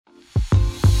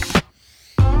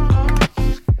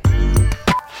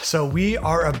So we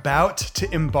are about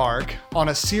to embark on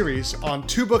a series on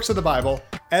two books of the Bible,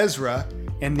 Ezra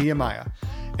and Nehemiah.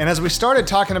 And as we started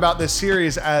talking about this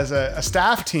series as a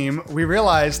staff team, we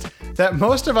realized that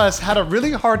most of us had a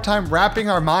really hard time wrapping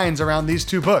our minds around these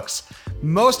two books.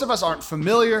 Most of us aren't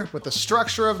familiar with the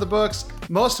structure of the books.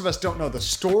 Most of us don't know the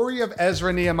story of Ezra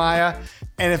and Nehemiah.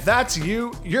 And if that's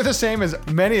you, you're the same as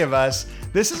many of us.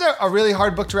 This is a really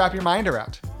hard book to wrap your mind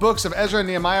around. Books of Ezra and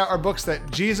Nehemiah are books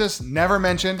that Jesus never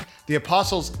mentioned. The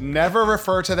apostles never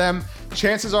refer to them.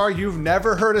 Chances are you've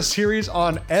never heard a series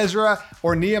on Ezra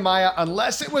or Nehemiah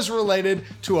unless it was related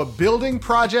to a building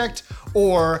project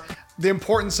or the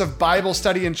importance of Bible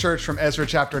study in church from Ezra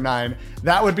chapter 9.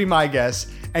 That would be my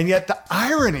guess. And yet the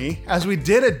irony, as we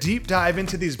did a deep dive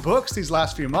into these books these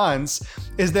last few months,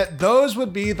 is that those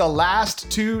would be the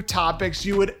last two topics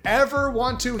you would ever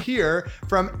want to hear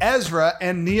from Ezra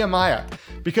and Nehemiah.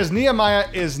 Because Nehemiah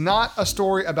is not a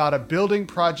story about a building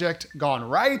project gone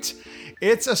right.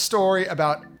 It's a story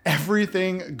about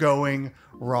everything going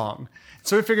wrong.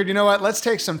 So we figured, you know what, let's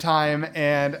take some time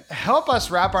and help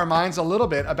us wrap our minds a little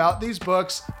bit about these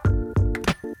books.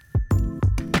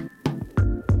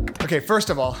 Okay, first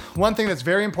of all, one thing that's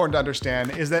very important to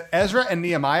understand is that Ezra and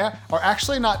Nehemiah are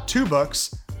actually not two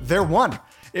books, they're one.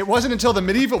 It wasn't until the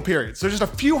medieval period, so just a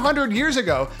few hundred years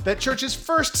ago, that churches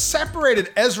first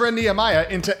separated Ezra and Nehemiah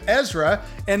into Ezra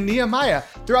and Nehemiah.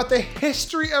 Throughout the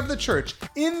history of the church,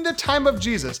 in the time of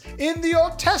Jesus, in the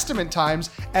Old Testament times,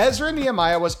 Ezra and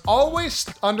Nehemiah was always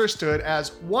understood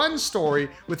as one story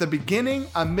with a beginning,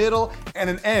 a middle, and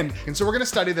an end. And so we're going to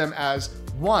study them as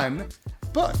one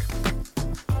book.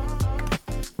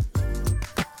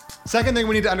 Second thing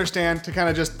we need to understand to kind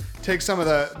of just take some of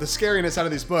the scariness out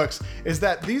of these books is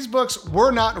that these books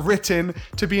were not written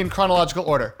to be in chronological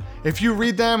order. If you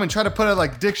read them and try to put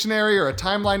a dictionary or a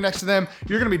timeline next to them,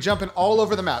 you're going to be jumping all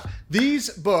over the map.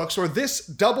 These books, or this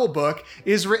double book,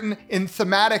 is written in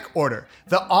thematic order.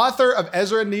 The author of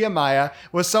Ezra and Nehemiah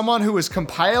was someone who was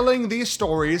compiling these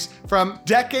stories from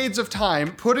decades of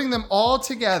time, putting them all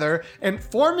together and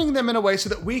forming them in a way so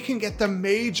that we can get the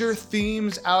major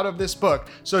themes out of this book.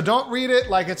 So don't read it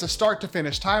like it's a start to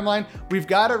finish timeline. We've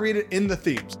got to read it in the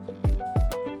themes.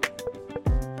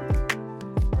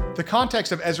 The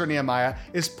context of Ezra and Nehemiah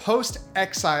is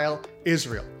post-exile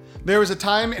Israel. There was a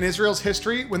time in Israel's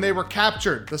history when they were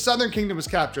captured. The southern kingdom was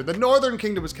captured. The northern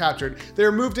kingdom was captured. They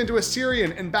were moved into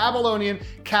Assyrian and Babylonian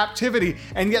captivity.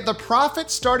 And yet the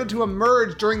prophets started to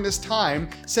emerge during this time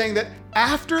saying that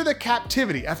after the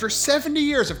captivity, after 70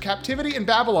 years of captivity in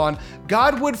Babylon,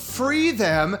 God would free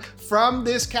them from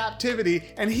this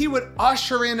captivity and he would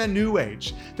usher in a new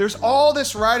age. There's all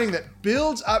this writing that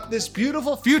builds up this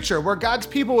beautiful future where God's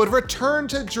people would return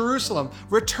to Jerusalem,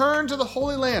 return to the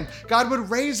Holy Land. God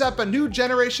would raise up a new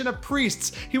generation of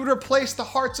priests. He would replace the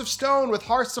hearts of stone with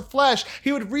hearts of flesh.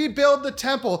 He would rebuild the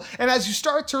temple. And as you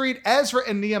start to read Ezra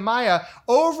and Nehemiah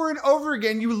over and over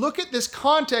again, you look at this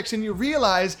context and you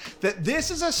realize that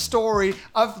this is a story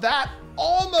of that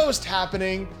almost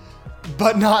happening,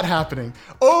 but not happening.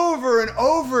 Over and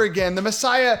over again, the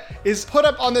Messiah is put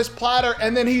up on this platter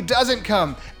and then he doesn't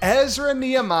come. Ezra and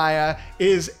Nehemiah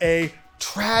is a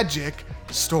tragic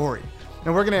story.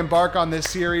 And we're going to embark on this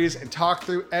series and talk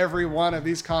through every one of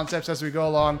these concepts as we go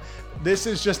along. This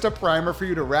is just a primer for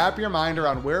you to wrap your mind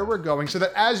around where we're going so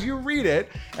that as you read it,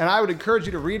 and I would encourage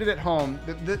you to read it at home,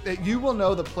 that you will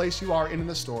know the place you are in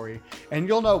the story and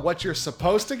you'll know what you're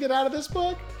supposed to get out of this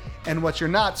book and what you're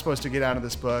not supposed to get out of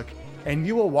this book. And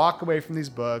you will walk away from these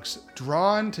books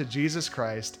drawn to Jesus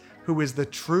Christ, who is the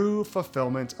true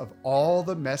fulfillment of all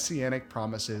the Messianic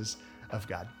promises of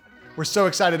God. We're so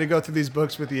excited to go through these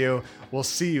books with you. We'll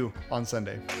see you on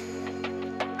Sunday.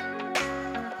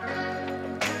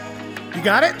 You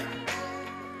got it?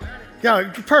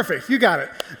 Yeah, perfect. You got it.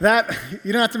 That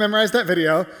you don't have to memorize that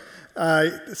video.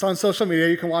 It's on social media.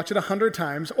 You can watch it 100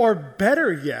 times. Or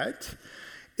better yet,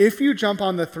 if you jump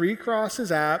on the Three Crosses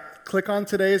app, click on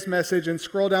today's message and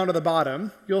scroll down to the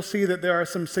bottom, you'll see that there are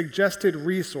some suggested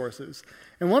resources.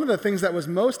 And one of the things that was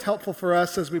most helpful for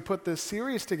us as we put this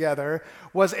series together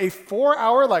was a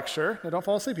 4-hour lecture, now don't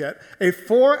fall asleep yet, a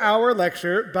 4-hour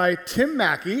lecture by Tim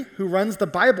Mackey, who runs the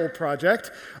Bible Project,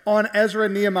 on Ezra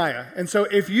and Nehemiah. And so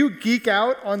if you geek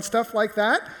out on stuff like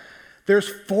that, there's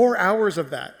 4 hours of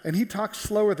that, and he talks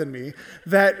slower than me,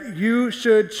 that you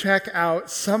should check out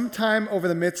sometime over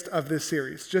the midst of this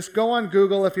series. Just go on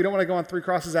Google, if you don't want to go on Three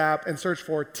Crosses app, and search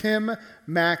for Tim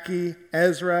Mackey,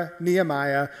 Ezra,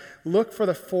 Nehemiah. Look for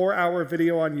the 4-hour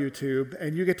video on YouTube,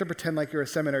 and you get to pretend like you're a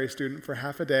seminary student for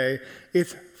half a day.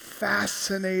 It's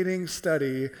fascinating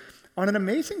study on an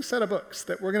amazing set of books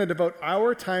that we're going to devote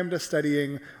our time to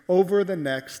studying over the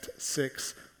next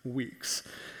 6 weeks.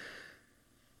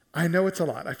 I know it's a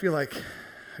lot. I feel like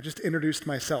I just introduced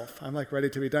myself. I'm like ready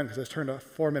to be done because I just turned a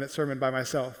 4-minute sermon by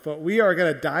myself. But we are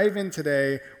going to dive in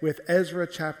today with Ezra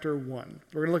chapter 1.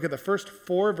 We're going to look at the first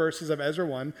 4 verses of Ezra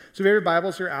 1. So if you have your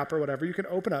Bibles, your app, or whatever, you can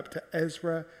open up to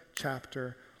Ezra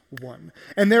chapter 1.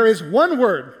 And there is one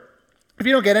word. If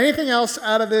you don't get anything else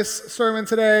out of this sermon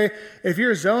today, if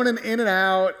you're zoning in and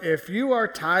out, if you are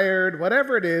tired,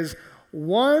 whatever it is,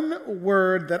 one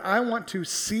word that I want to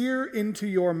sear into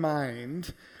your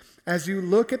mind as you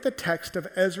look at the text of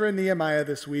Ezra-Nehemiah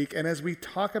this week and as we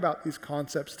talk about these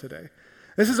concepts today.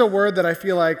 This is a word that I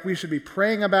feel like we should be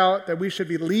praying about, that we should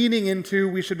be leaning into,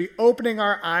 we should be opening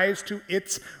our eyes to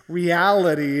its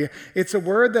reality. It's a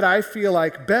word that I feel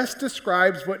like best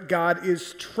describes what God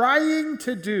is trying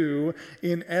to do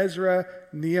in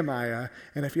Ezra-Nehemiah.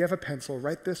 And if you have a pencil,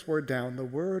 write this word down. The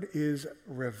word is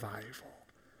revival.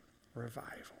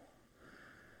 Revival.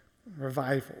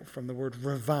 Revival, from the word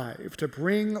revive, to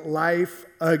bring life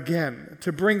again,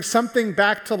 to bring something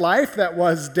back to life that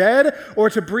was dead,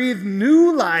 or to breathe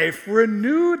new life,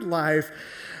 renewed life,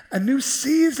 a new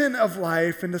season of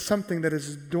life into something that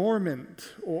is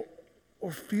dormant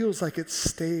or feels like it's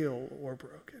stale or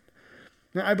broken.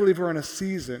 Now, I believe we're in a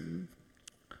season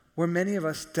where many of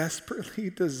us desperately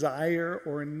desire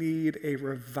or need a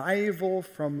revival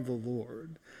from the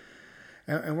Lord.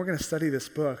 And we're going to study this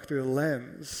book through the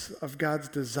lens of God's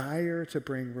desire to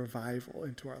bring revival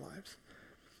into our lives.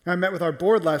 I met with our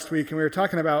board last week, and we were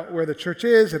talking about where the church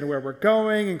is and where we're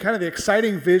going and kind of the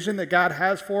exciting vision that God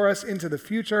has for us into the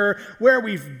future, where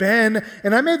we've been.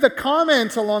 And I made the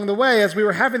comment along the way as we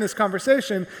were having this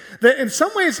conversation that in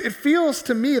some ways it feels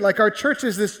to me like our church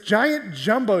is this giant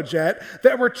jumbo jet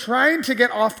that we're trying to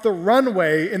get off the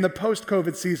runway in the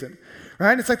post-COVID season.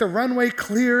 Right? It's like the runway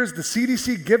clears, the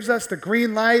CDC gives us the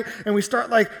green light, and we start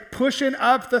like pushing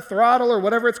up the throttle or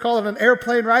whatever it's called on an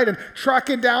airplane, right? And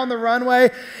trucking down the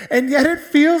runway. And yet it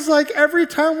feels like every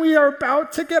time we are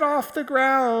about to get off the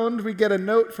ground, we get a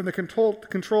note from the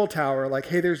control tower like,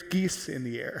 hey, there's geese in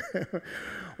the air.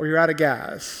 Or you're out of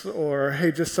gas, or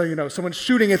hey, just so you know, someone's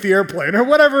shooting at the airplane, or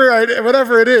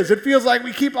whatever it is. It feels like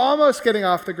we keep almost getting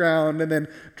off the ground and then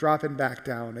dropping back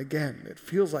down again. It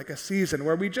feels like a season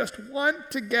where we just want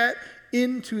to get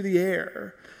into the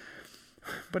air,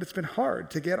 but it's been hard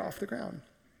to get off the ground.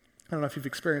 I don't know if you've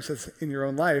experienced this in your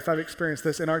own life. I've experienced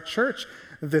this in our church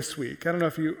this week. I don't know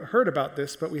if you heard about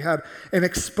this, but we had an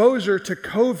exposure to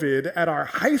COVID at our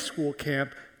high school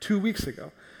camp 2 weeks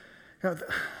ago.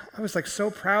 I was like so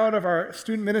proud of our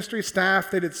student ministry staff.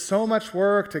 They did so much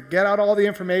work to get out all the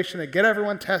information, to get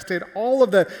everyone tested, all of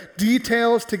the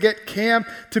details to get camp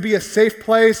to be a safe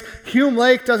place. Hume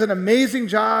Lake does an amazing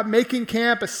job making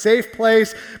camp a safe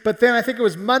place. But then I think it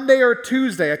was Monday or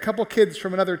Tuesday, a couple kids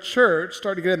from another church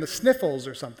started to get in the sniffles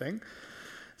or something.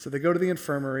 So they go to the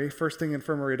infirmary. First thing the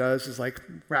infirmary does is like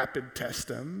rapid test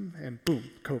them, and boom,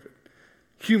 COVID.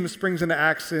 Hume springs into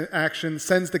action,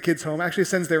 sends the kids home, actually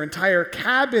sends their entire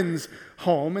cabins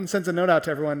home, and sends a note out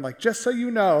to everyone like, just so you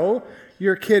know,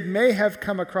 your kid may have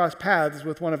come across paths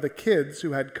with one of the kids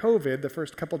who had COVID the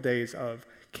first couple days of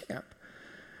camp.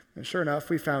 And sure enough,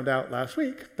 we found out last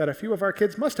week that a few of our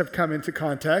kids must have come into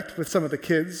contact with some of the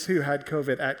kids who had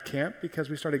COVID at camp because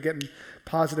we started getting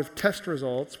positive test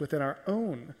results within our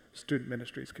own student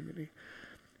ministries community.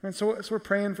 And so we're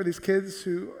praying for these kids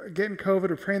who are getting COVID.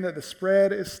 We're praying that the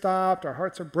spread is stopped. Our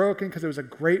hearts are broken because it was a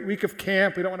great week of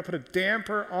camp. We don't want to put a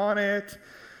damper on it.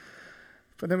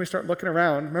 But then we start looking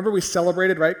around. Remember we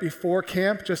celebrated right before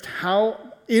camp just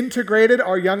how integrated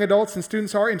our young adults and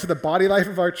students are into the body life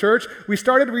of our church. We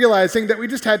started realizing that we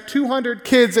just had 200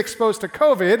 kids exposed to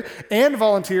COVID and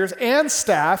volunteers and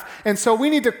staff. And so we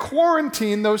need to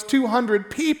quarantine those 200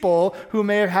 people who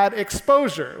may have had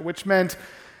exposure, which meant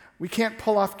we can't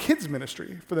pull off kids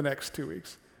ministry for the next 2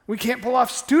 weeks. We can't pull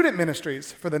off student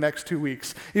ministries for the next 2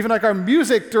 weeks. Even like our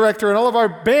music director and all of our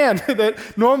band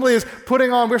that normally is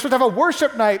putting on, we were supposed to have a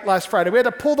worship night last Friday. We had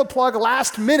to pull the plug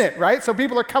last minute, right? So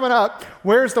people are coming up,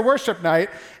 where's the worship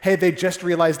night? Hey, they just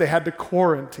realized they had to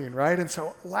quarantine, right? And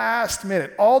so last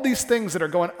minute, all these things that are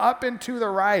going up and to the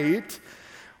right,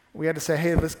 we had to say,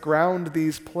 hey, let's ground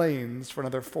these planes for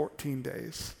another 14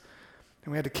 days.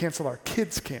 And we had to cancel our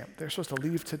kids camp. They're supposed to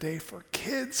leave today for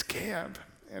kids camp.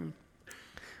 And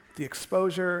the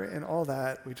exposure and all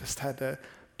that, we just had to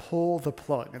pull the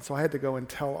plug. And so I had to go and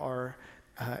tell our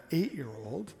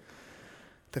 8-year-old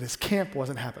that his camp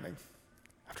wasn't happening.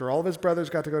 After all of his brothers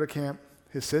got to go to camp,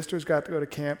 his sisters got to go to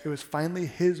camp, it was finally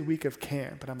his week of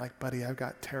camp. And I'm like, buddy, I've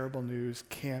got terrible news.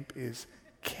 Camp is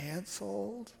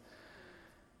canceled.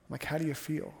 like, how do you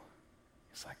feel?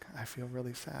 He's like, I feel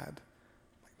really sad.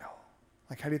 I'm like, no.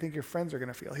 Like, how do you think your friends are going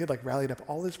to feel? He had like rallied up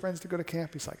all his friends to go to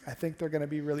camp. He's like, I think they're going to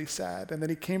be really sad. And then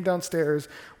he came downstairs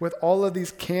with all of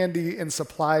these candy and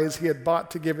supplies he had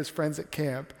bought to give his friends at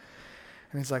camp.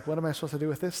 And he's like, what am I supposed to do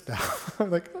with this now?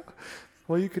 I'm like,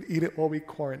 well, you could eat it while we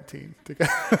quarantine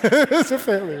together as a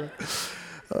family.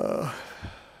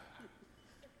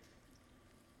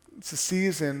 It's a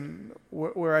season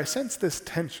where I sense this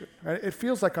tension, right? It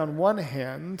feels like on one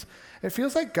hand, it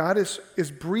feels like God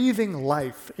is breathing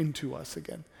life into us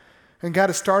again. And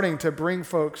God is starting to bring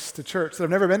folks to church that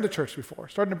have never been to church before,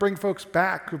 starting to bring folks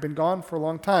back who've been gone for a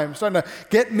long time, starting to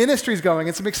get ministries going,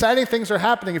 and some exciting things are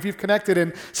happening if you've connected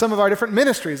in some of our different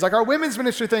ministries, like our women's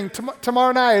ministry thing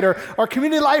tomorrow night, or our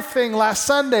community life thing last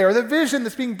Sunday, or the vision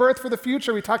that's being birthed for the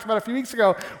future we talked about a few weeks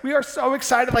ago. We are so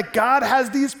excited, like God has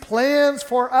these plans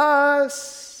for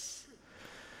us.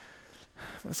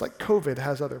 It's like COVID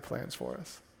has other plans for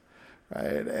us.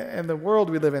 Right? And the world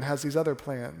we live in has these other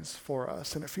plans for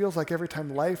us. And it feels like every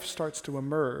time life starts to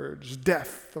emerge,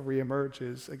 death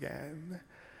reemerges again.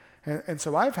 And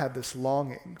so I've had this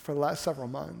longing for the last several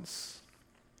months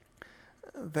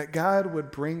that God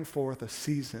would bring forth a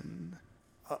season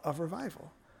of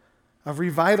revival, of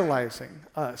revitalizing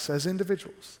us as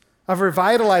individuals, of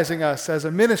revitalizing us as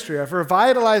a ministry, of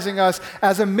revitalizing us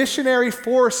as a missionary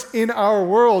force in our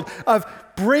world, of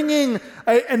bringing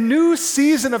a new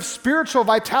season of spiritual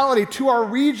vitality to our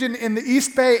region in the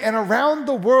East Bay and around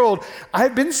the world.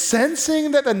 I've been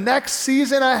sensing that the next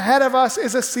season ahead of us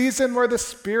is a season where the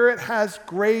Spirit has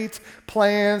great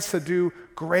plans to do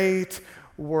great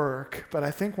work. But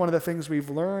I think one of the things we've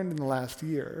learned in the last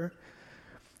year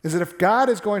is that if God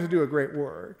is going to do a great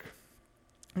work,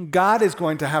 God is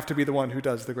going to have to be the one who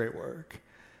does the great work.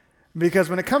 Because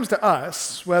when it comes to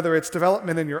us, whether it's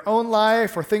development in your own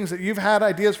life or things that you've had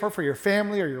ideas for your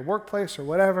family or your workplace or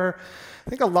whatever, I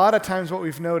think a lot of times what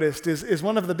we've noticed is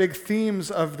one of the big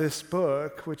themes of this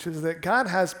book, which is that God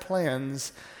has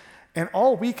plans, and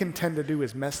all we can tend to do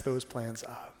is mess those plans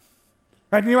up.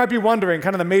 Right? And you might be wondering,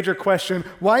 kind of the major question,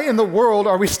 why in the world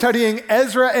are we studying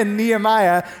Ezra and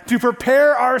Nehemiah to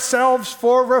prepare ourselves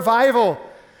for revival?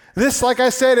 This, like I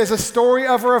said, is a story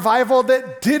of a revival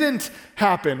that didn't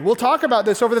happen. We'll talk about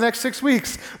this over the next 6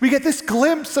 weeks. We get this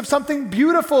glimpse of something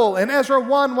beautiful in Ezra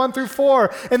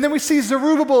 1:1-4, and then we see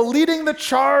Zerubbabel leading the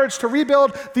charge to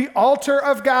rebuild the altar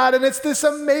of God, and it's this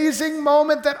amazing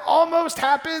moment that almost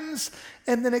happens,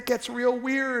 and then it gets real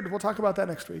weird. We'll talk about that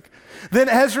next week. Then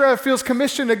Ezra feels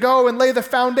commissioned to go and lay the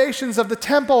foundations of the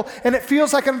temple, and it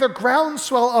feels like another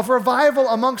groundswell of revival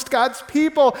amongst God's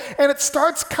people, and it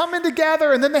starts coming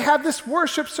together, and then they have this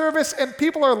worship service, and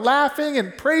people are laughing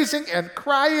and praising and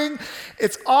crying.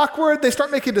 It's awkward. They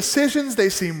start making decisions. They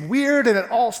seem weird, and it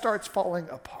all starts falling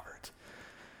apart.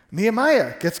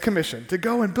 Nehemiah gets commissioned to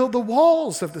go and build the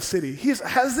walls of the city. He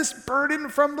has this burden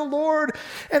from the Lord,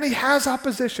 and he has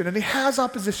opposition, and he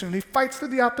fights through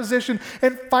the opposition,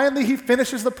 and finally he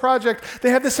finishes the project.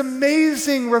 They have this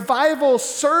amazing revival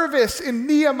service in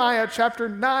Nehemiah chapter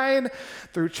 9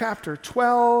 through chapter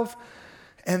 12,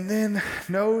 and then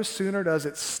no sooner does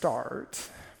it start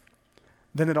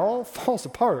then it all falls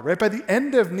apart, right? By the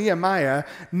end of Nehemiah,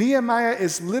 Nehemiah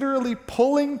is literally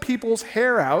pulling people's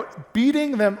hair out,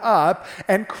 beating them up,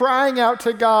 and crying out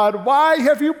to God, "Why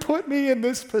have you put me in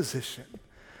this position?"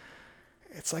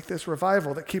 It's like this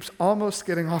revival that keeps almost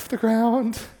getting off the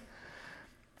ground,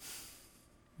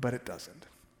 but it doesn't.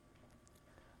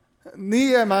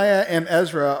 Nehemiah and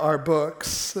Ezra are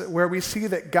books where we see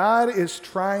that God is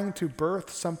trying to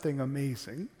birth something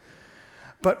amazing,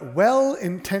 but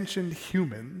well-intentioned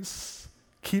humans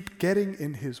keep getting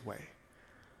in his way.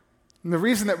 And the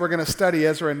reason that we're going to study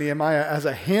Ezra and Nehemiah as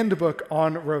a handbook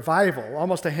on revival,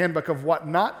 almost a handbook of what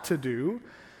not to do,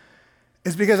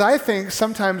 is because I think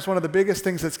sometimes one of the biggest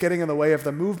things that's getting in the way of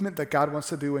the movement that God wants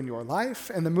to do in your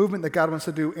life and the movement that God wants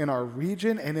to do in our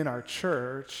region and in our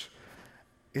church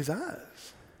is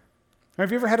us. Have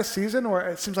you ever had a season where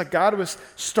it seems like God was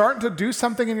starting to do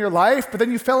something in your life, but then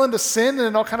you fell into sin and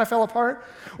it all kind of fell apart?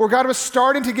 Or God was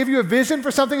starting to give you a vision for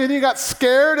something and then you got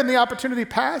scared and the opportunity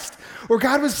passed? Or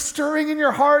God was stirring in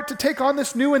your heart to take on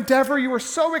this new endeavor. You were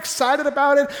so excited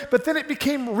about it, but then it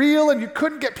became real and you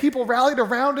couldn't get people rallied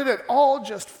around it. It all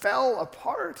just fell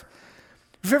apart.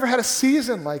 If you've ever had a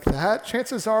season like that,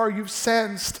 chances are you've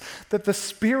sensed that the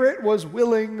Spirit was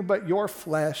willing, but your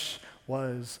flesh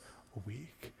was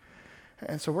weak.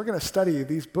 And so we're going to study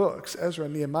these books, Ezra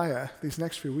and Nehemiah, these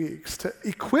next few weeks to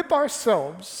equip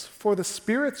ourselves for the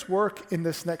Spirit's work in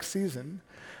this next season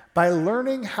by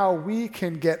learning how we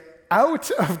can get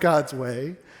out of God's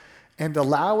way and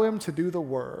allow him to do the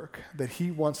work that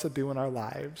he wants to do in our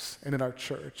lives and in our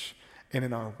church and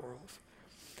in our world.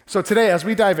 So today, as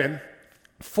we dive in,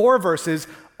 4 verses,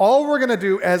 all we're going to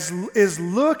do is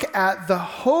look at the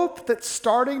hope that's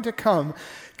starting to come,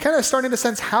 kind of starting to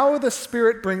sense how the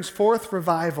Spirit brings forth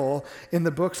revival in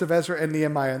the books of Ezra and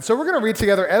Nehemiah. And so we're going to read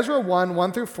together Ezra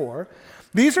 1 through 4.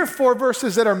 These are 4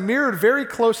 verses that are mirrored very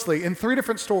closely in 3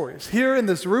 different stories. Here in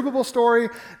the Zerubbabel story,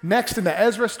 next in the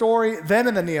Ezra story, then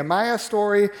in the Nehemiah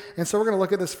story. And so we're going to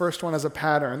look at this first one as a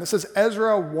pattern. This is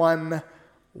Ezra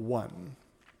 1:1.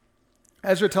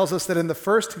 Ezra tells us that in the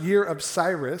first year of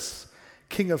Cyrus,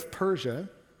 king of Persia,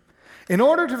 in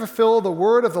order to fulfill the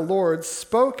word of the Lord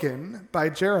spoken by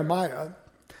Jeremiah,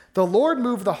 the Lord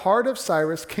moved the heart of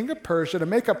Cyrus, king of Persia, to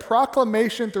make a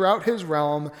proclamation throughout his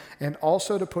realm and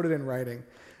also to put it in writing.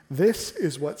 This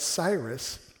is what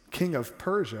Cyrus, king of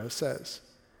Persia, says.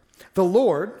 The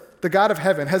Lord, the God of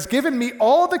heaven, has given me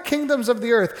all the kingdoms of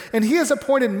the earth, and he has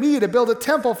appointed me to build a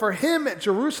temple for him at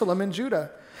Jerusalem in Judah.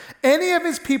 Any of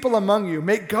his people among you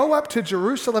may go up to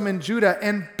Jerusalem and Judah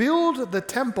and build the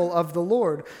temple of the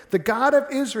Lord, the God of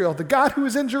Israel, the God who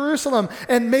is in Jerusalem,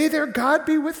 and may their God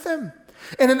be with them.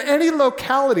 And in any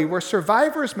locality where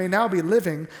survivors may now be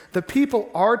living, the people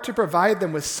are to provide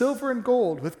them with silver and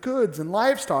gold, with goods and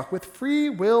livestock, with free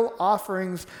will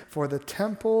offerings for the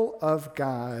temple of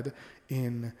God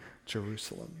in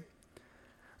Jerusalem.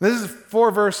 This is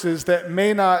 4 verses that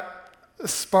may not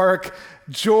spark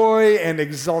joy and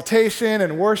exaltation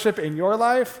and worship in your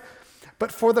life,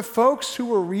 but for the folks who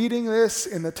were reading this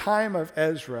in the time of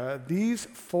Ezra, these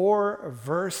 4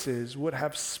 verses would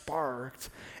have sparked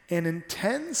an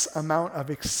intense amount of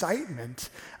excitement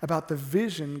about the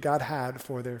vision God had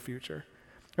for their future.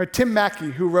 Tim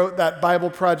Mackey, who wrote that Bible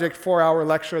Project 4-hour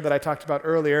lecture that I talked about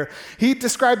earlier, he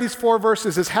described these 4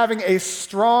 verses as having a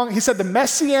strong, he said the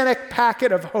Messianic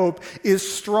packet of hope is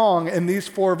strong in these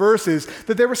 4 verses,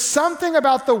 that there was something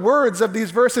about the words of these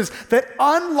verses that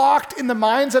unlocked in the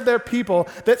minds of their people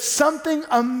that something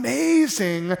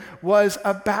amazing was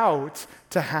about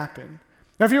to happen.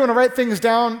 Now, if you want to write things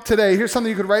down today, here's something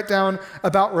you could write down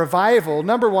about revival.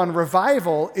 Number 1,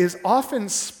 revival is often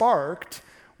sparked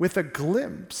with a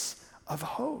glimpse of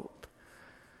hope.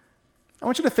 I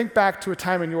want you to think back to a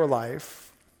time in your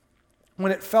life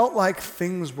when it felt like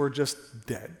things were just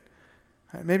dead.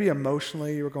 Maybe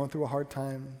emotionally you were going through a hard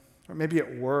time, or maybe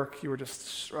at work you were just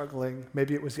struggling.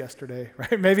 Maybe it was yesterday,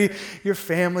 right? Maybe your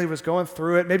family was going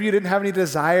through it. Maybe you didn't have any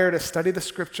desire to study the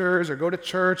scriptures or go to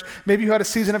church. Maybe you had a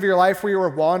season of your life where you were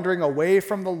wandering away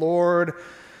from the Lord.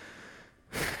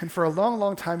 And for a long,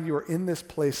 long time, you were in this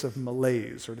place of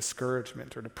malaise or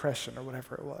discouragement or depression or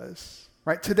whatever it was,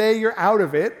 right? Today, you're out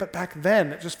of it, but back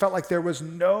then, it just felt like there was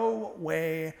no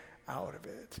way out of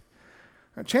it.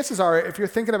 And chances are, if you're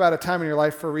thinking about a time in your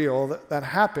life for real that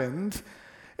happened,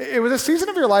 it was a season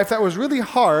of your life that was really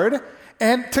hard,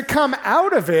 and to come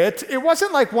out of it, it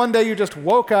wasn't like one day you just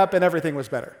woke up and everything was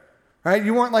better. Right?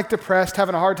 You weren't like depressed,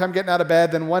 having a hard time getting out of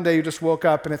bed, then one day you just woke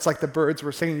up and it's like the birds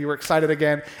were singing, you were excited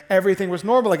again, everything was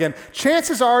normal again.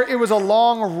 Chances are it was a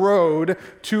long road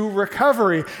to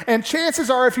recovery. And chances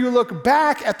are if you look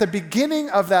back at the beginning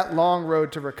of that long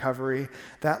road to recovery,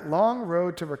 that long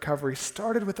road to recovery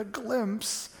started with a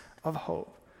glimpse of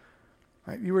hope.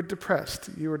 Right? You were depressed,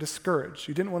 you were discouraged,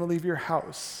 you didn't want to leave your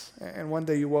house, and one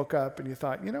day you woke up and you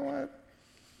thought, you know what?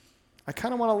 I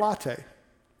kind of want a latte.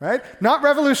 Right? Not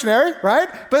revolutionary, right?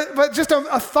 But just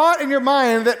a thought in your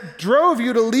mind that drove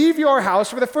you to leave your house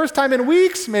for the first time in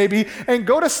weeks maybe and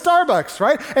go to Starbucks,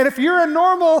 right? And if you're a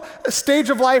normal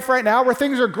stage of life right now where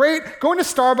things are great, going to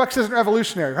Starbucks isn't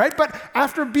revolutionary, right? But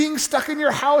after being stuck in your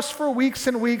house for weeks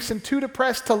and weeks and too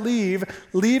depressed to leave,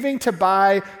 leaving to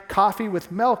buy coffee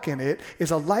with milk in it is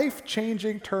a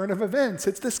life-changing turn of events.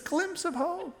 It's this glimpse of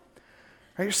hope.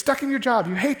 Right? You're stuck in your job.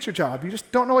 You hate your job. You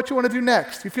just don't know what you want to do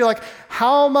next. You feel like,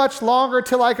 how much longer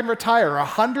till I can retire?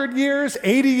 100 years?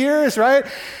 80 years, right?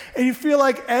 And you feel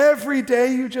like every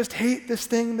day you just hate this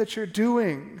thing that you're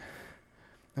doing.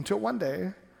 Until one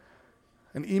day,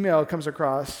 an email comes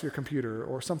across your computer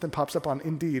or something pops up on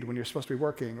Indeed when you're supposed to be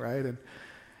working, right?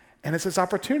 And it's this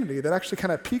opportunity that actually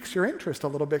kind of piques your interest a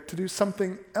little bit to do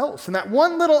something else. And that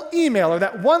one little email or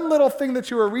that one little thing that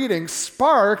you were reading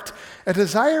sparked a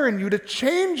desire in you to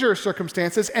change your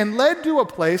circumstances and led to a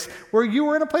place where you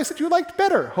were in a place that you liked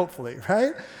better, hopefully,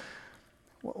 right?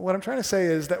 What I'm trying to say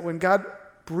is that when God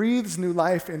breathes new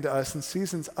life into us in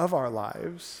seasons of our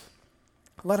lives,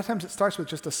 a lot of times it starts with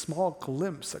just a small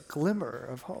glimpse, a glimmer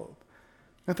of hope.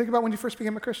 Now think about when you first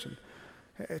became a Christian.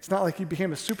 It's not like you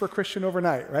became a super Christian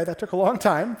overnight, right? That took a long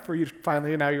time for you to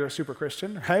finally, now you're a super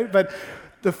Christian, right? But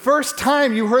the first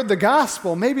time you heard the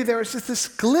gospel, maybe there was just this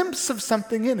glimpse of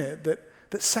something in it that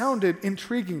sounded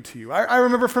intriguing to you. I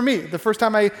remember for me, the first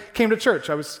time I came to church,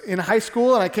 I was in high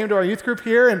school and I came to our youth group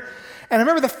here, and I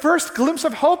remember the first glimpse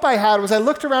of hope I had was I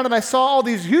looked around and I saw all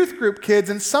these youth group kids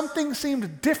and something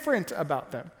seemed different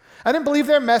about them. I didn't believe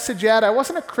their message yet. I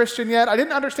wasn't a Christian yet. I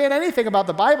didn't understand anything about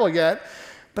the Bible yet,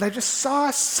 but I just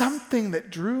saw something that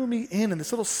drew me in, and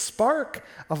this little spark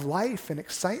of life and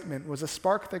excitement was a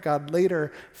spark that God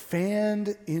later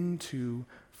fanned into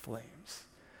flames.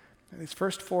 And these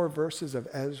first 4 verses of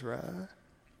Ezra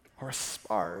are a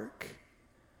spark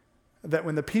that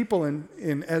when the people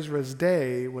in Ezra's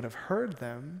day would have heard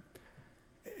them,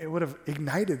 it would have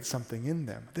ignited something in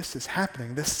them. This is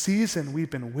happening. This season we've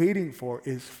been waiting for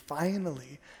is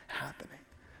finally happening.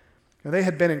 They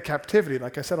had been in captivity,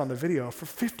 like I said on the video, for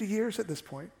 50 years at this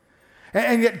point.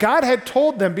 And yet God had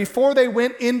told them before they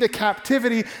went into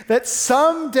captivity that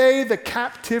someday the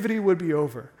captivity would be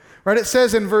over. Right? It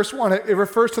says in verse 1, it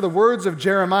refers to the words of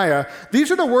Jeremiah.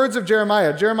 These are the words of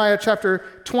Jeremiah, Jeremiah chapter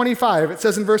 25. It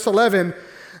says in verse 11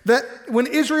 that when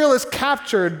Israel is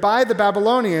captured by the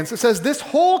Babylonians, it says, this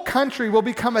whole country will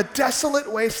become a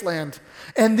desolate wasteland,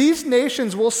 and these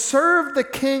nations will serve the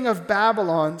king of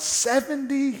Babylon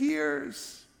 70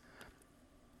 years.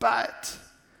 But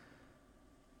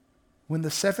when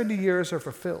the 70 years are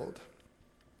fulfilled,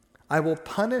 I will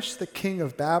punish the king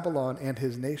of Babylon and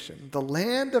his nation, the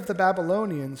land of the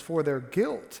Babylonians, for their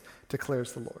guilt,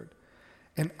 declares the Lord,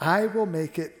 and I will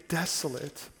make it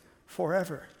desolate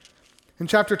forever. In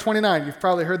chapter 29, you've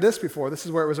probably heard this before. This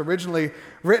is where it was originally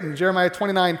written, Jeremiah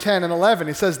 29, 10 and 11.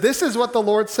 He says, this is what the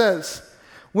Lord says.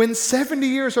 When 70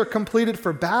 years are completed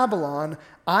for Babylon,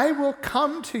 I will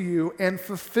come to you and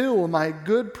fulfill my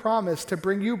good promise to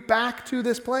bring you back to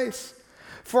this place.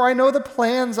 For I know the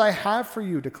plans I have for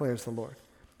you, declares the Lord.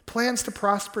 Plans to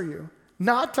prosper you,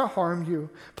 not to harm you.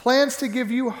 Plans to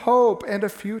give you hope and a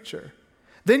future.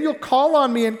 Then you'll call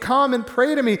on me and come and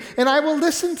pray to me, and I will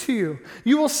listen to you.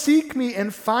 You will seek me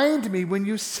and find me when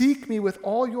you seek me with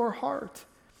all your heart.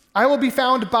 I will be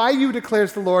found by you,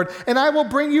 declares the Lord, and I will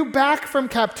bring you back from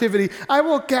captivity. I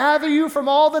will gather you from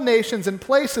all the nations and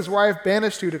places where I have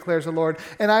banished you, declares the Lord,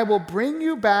 and I will bring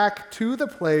you back to the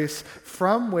place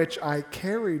from which I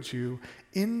carried you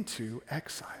into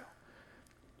exile.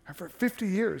 For 50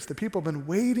 years, the people have been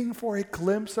waiting for a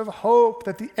glimpse of hope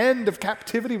that the end of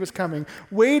captivity was coming,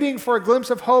 waiting for a glimpse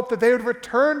of hope that they would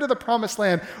return to the promised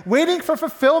land, waiting for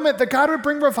fulfillment that God would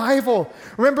bring revival.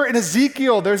 Remember in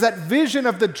Ezekiel, there's that vision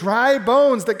of the dry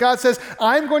bones that God says,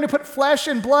 I'm going to put flesh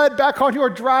and blood back on your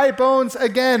dry bones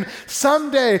again.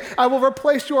 Someday I will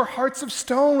replace your hearts of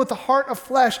stone with the heart of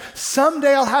flesh.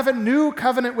 Someday I'll have a new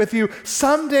covenant with you.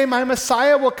 Someday my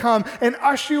Messiah will come and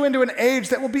usher you into an age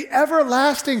that will be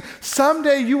everlasting.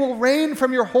 Someday you will reign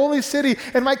from your holy city,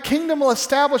 and my kingdom will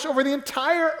establish over the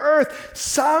entire earth.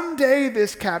 Someday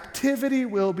this captivity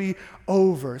will be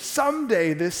over.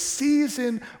 Someday this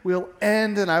season will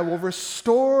end, and I will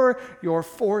restore your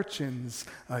fortunes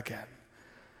again.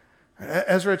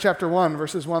 Ezra chapter 1,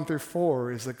 verses 1 through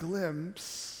 4 is a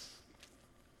glimpse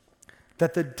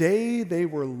that the day they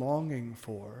were longing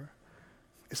for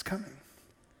is coming.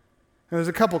 And there's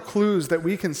a couple clues that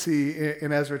we can see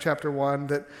in Ezra chapter 1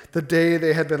 that the day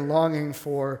they had been longing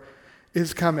for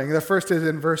is coming. The first is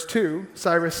in verse 2.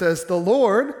 Cyrus says, the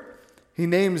Lord, he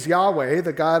names Yahweh,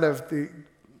 the God of the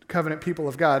covenant people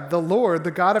of God, the Lord,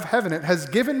 the God of heaven, has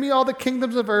given me all the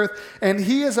kingdoms of earth, and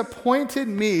he has appointed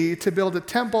me to build a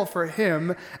temple for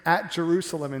him at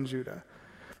Jerusalem in Judah.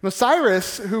 Now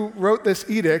Cyrus, who wrote this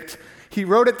edict, he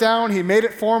wrote it down, he made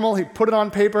it formal, he put it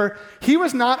on paper. He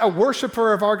was not a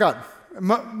worshiper of our God.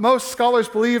 Most scholars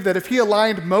believe that if he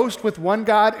aligned most with one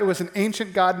God, it was an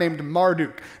ancient god named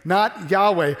Marduk, not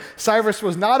Yahweh. Cyrus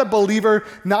was not a believer,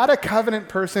 not a covenant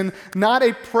person, not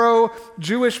a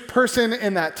pro-Jewish person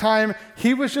in that time.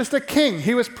 He was just a king.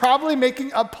 He was probably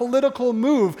making a political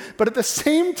move. But at the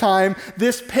same time,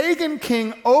 this pagan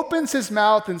king opens his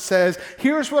mouth and says,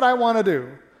 here's what I want to do.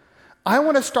 I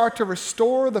want to start to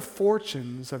restore the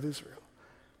fortunes of Israel.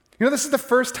 You know, this is the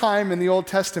first time in the Old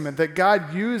Testament that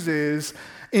God uses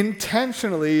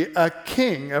intentionally a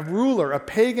king, a ruler, a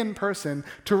pagan person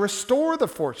to restore the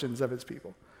fortunes of his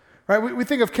people. Right? We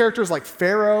think of characters like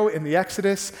Pharaoh in the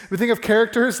Exodus. We think of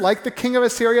characters like the king of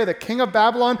Assyria, the king of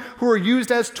Babylon, who are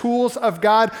used as tools of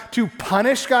God to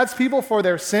punish God's people for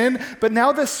their sin. But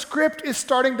now the script is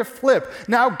starting to flip.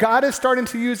 Now God is starting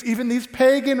to use even these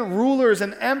pagan rulers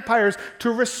and empires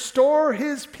to restore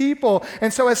his people.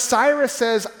 And so as Cyrus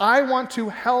says, I want to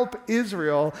help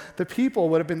Israel, the people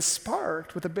would have been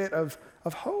sparked with a bit of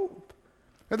hope.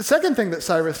 Now, the second thing that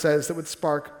Cyrus says that would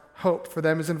spark hope for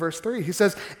them is in verse 3. He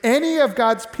says, any of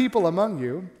God's people among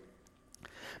you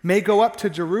may go up to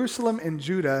Jerusalem and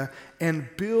Judah and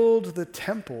build the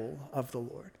temple of the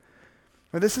Lord.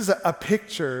 Now, this is a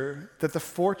picture that the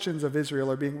fortunes of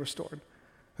Israel are being restored.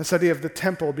 This idea of the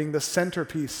temple being the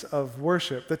centerpiece of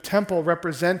worship, the temple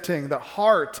representing the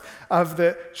heart of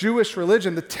the Jewish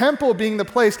religion, the temple being the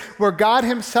place where God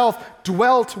himself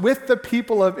dwelt with the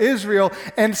people of Israel.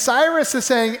 And Cyrus is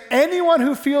saying anyone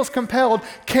who feels compelled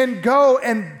can go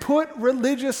and put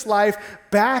religious life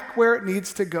back where it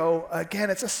needs to go again.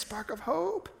 It's a spark of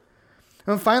hope.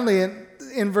 And finally,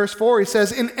 in verse 4, he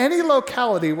says, in any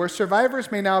locality where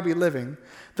survivors may now be living,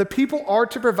 the people are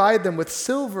to provide them with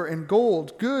silver and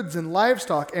gold, goods and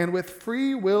livestock, and with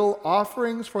free will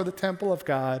offerings for the temple of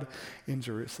God in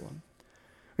Jerusalem.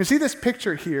 You see this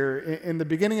picture here in the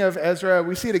beginning of Ezra.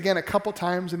 We see it again a couple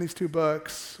times in these two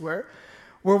books where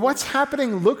what's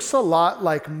happening looks a lot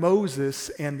like Moses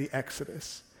and the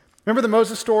Exodus. Remember the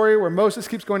Moses story where Moses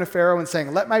keeps going to Pharaoh and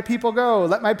saying, let my people go,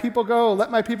 let my people go, let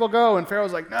my people go. And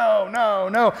Pharaoh's like, no, no,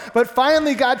 no. But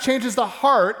finally God changes the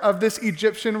heart of this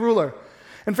Egyptian ruler.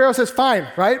 And Pharaoh says, fine,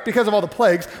 right? Because of all the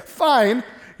plagues, fine,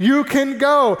 you can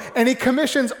go. And he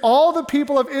commissions all the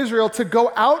people of Israel to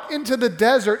go out into the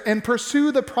desert and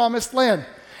pursue the promised land.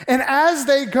 And as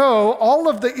they go, all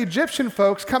of the Egyptian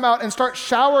folks come out and start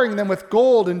showering them with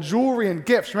gold and jewelry and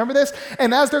gifts. Remember this?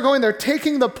 And as they're going, they're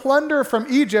taking the plunder from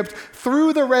Egypt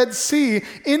through the Red Sea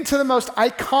into the most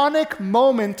iconic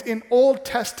moment in Old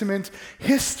Testament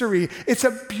history. It's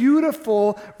a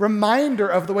beautiful reminder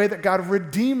of the way that God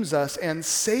redeems us and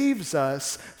saves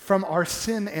us from our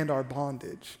sin and our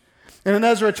bondage. And in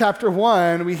Ezra chapter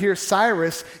 1, we hear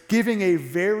Cyrus giving a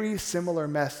very similar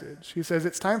message. He says,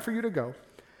 it's time for you to go.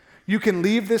 You can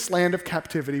leave this land of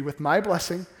captivity with my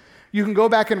blessing. You can go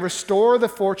back and restore the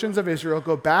fortunes of Israel,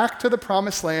 go back to the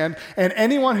promised land, and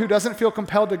anyone who doesn't feel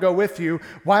compelled to go with you,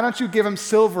 why don't you give them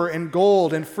silver and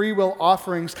gold and free will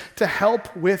offerings to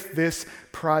help with this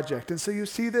project? And so you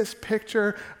see this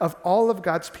picture of all of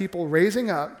God's people raising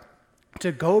up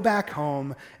to go back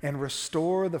home and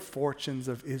restore the fortunes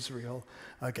of Israel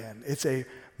again. It's a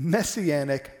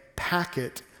messianic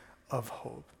packet of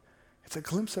hope. It's a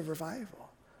glimpse of revival.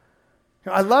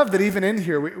 I love that even in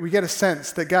here, we get a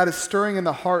sense that God is stirring in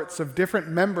the hearts of different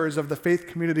members of the faith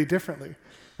community differently.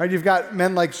 Right? You've got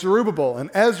men like Zerubbabel and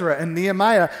Ezra and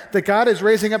Nehemiah that God is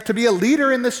raising up to be a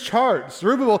leader in this charge.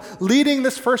 Zerubbabel leading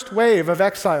this first wave of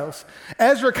exiles.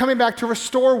 Ezra coming back to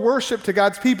restore worship to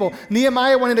God's people.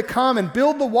 Nehemiah wanting to come and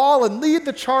build the wall and lead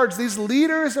the charge. These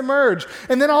leaders emerge.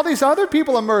 And then all these other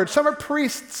people emerge. Some are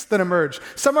priests that emerge.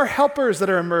 Some are helpers that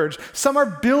are emerged. Some are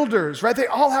builders, right? They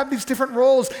all have these different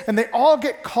roles and they all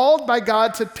get called by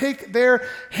God to take their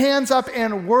hands up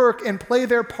and work and play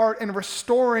their part in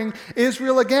restoring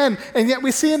Israel again. And yet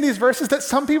we see in these verses that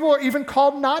some people are even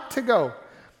called not to go.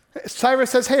 Cyrus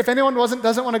says, hey, if anyone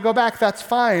doesn't want to go back, that's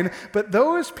fine. But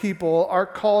those people are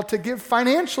called to give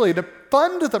financially, to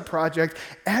fund the project.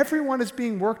 Everyone is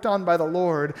being worked on by the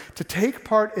Lord to take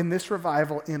part in this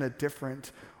revival in a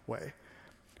different way.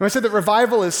 I said that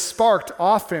revival is sparked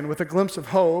often with a glimpse of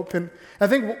hope. And I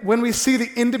think when we see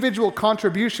the individual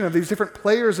contribution of these different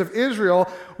players of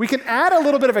Israel, we can add a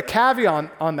little bit of a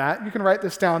caveat on that. You can write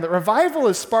this down, that revival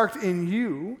is sparked in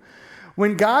you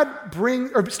when God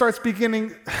starts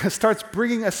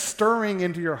bringing a stirring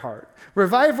into your heart.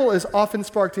 Revival is often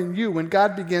sparked in you when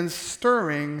God begins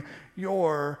stirring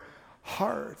your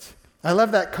heart. I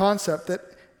love that concept that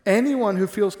anyone who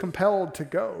feels compelled to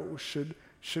go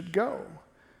should go.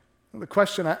 The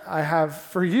question I have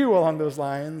for you along those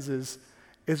lines is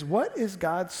what is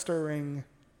God stirring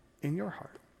in your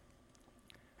heart?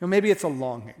 Maybe it's a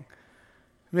longing.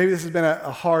 Maybe this has been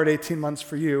a hard 18 months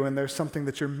for you and there's something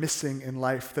that you're missing in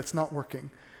life that's not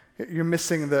working. You're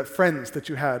missing the friends that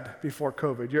you had before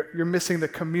COVID. You're missing the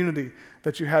community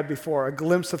that you had before, a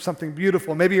glimpse of something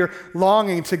beautiful. Maybe you're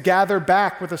longing to gather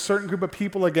back with a certain group of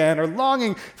people again, or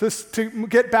longing to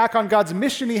get back on God's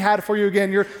mission he had for you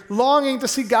again. You're longing to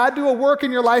see God do a work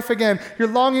in your life again. You're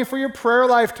longing for your prayer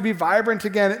life to be vibrant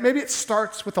again. Maybe it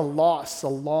starts with a loss, a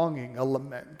longing, a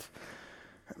lament.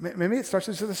 Maybe it starts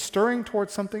with a stirring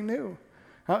towards something new.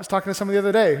 I was talking to someone the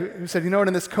other day who said,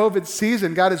 in this COVID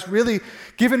season, God has really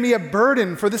given me a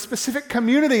burden for this specific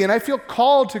community, and I feel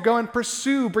called to go and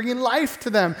pursue bringing life to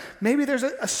them. Maybe there's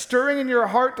a stirring in your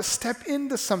heart to step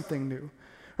into something new.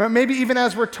 Or maybe even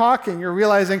as we're talking, you're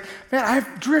realizing, man,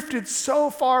 I've drifted so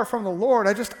far from the Lord.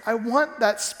 I want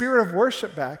that spirit of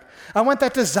worship back. I want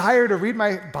that desire to read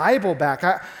my Bible back.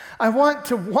 I want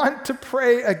to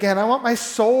pray again. I want my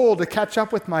soul to catch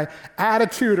up with my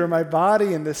attitude or my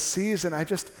body in this season.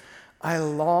 I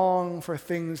long for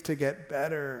things to get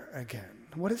better again.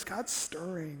 What is God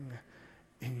stirring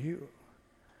in you?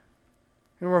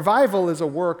 Revival is a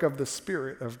work of the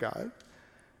Spirit of God.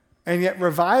 And yet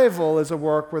revival is a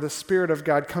work where the Spirit of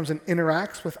God comes and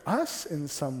interacts with us in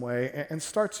some way and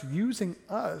starts using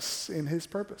us in his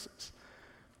purposes.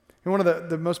 And one of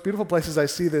the most beautiful places I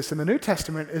see this in the New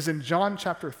Testament is in John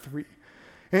chapter 3.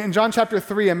 In John chapter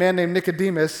 3, a man named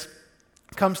Nicodemus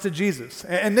comes to Jesus.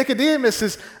 And Nicodemus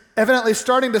is evidently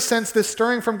starting to sense this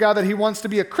stirring from God that he wants to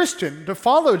be a Christian, to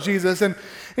follow Jesus. And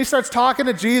he starts talking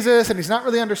to Jesus, and he's not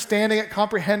really understanding it,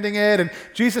 comprehending it. And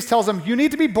Jesus tells him, you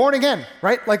need to be born again,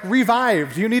 right? Like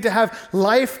revived. You need to have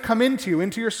life come into you,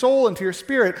 into your soul, into your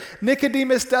spirit.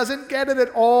 Nicodemus doesn't get it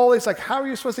at all. He's like, how are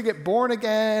you supposed to get born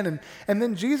again? And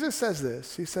then Jesus says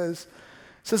this. He says,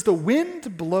 the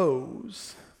wind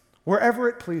blows wherever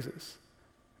it pleases.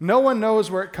 No one knows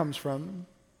where it comes from,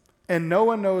 and no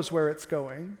one knows where it's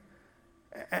going.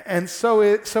 And so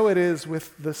it is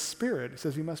with the Spirit. He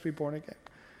says you must be born again.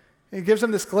 He gives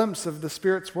them this glimpse of the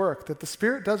Spirit's work, that the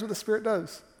Spirit does what the Spirit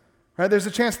does. Right? There's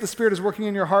a chance the Spirit is working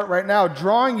in your heart right now,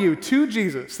 drawing you to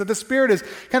Jesus, that the Spirit is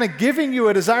kind of giving you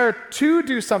a desire to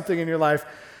do something in your life.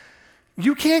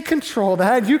 You can't control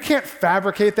that. You can't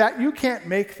fabricate that. You can't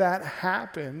make that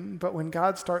happen. But when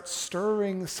God starts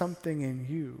stirring something in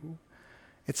you,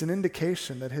 it's an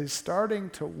indication that he's starting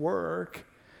to work.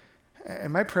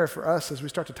 And my prayer for us as we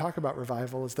start to talk about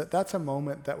revival is that that's a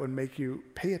moment that would make you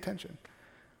pay attention.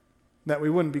 That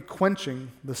we wouldn't be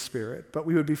quenching the Spirit, but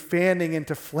we would be fanning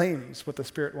into flames what the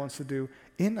Spirit wants to do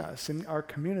in us, in our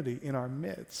community, in our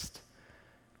midst.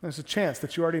 There's a chance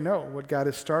that you already know what God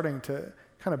is starting to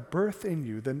kind of birth in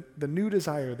you, the new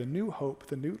desire, the new hope,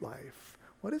 the new life.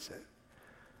 What is it?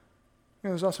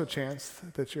 There's also a chance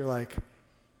that you're like,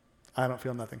 I don't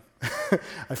feel nothing.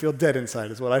 I feel dead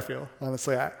inside is what I feel.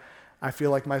 Honestly, I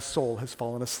feel like my soul has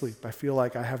fallen asleep. I feel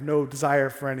like I have no desire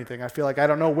for anything. I feel like I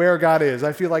don't know where God is.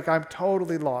 I feel like I'm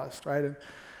totally lost, right?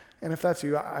 And if that's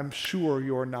you, I'm sure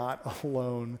you're not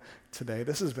alone today.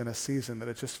 This has been a season that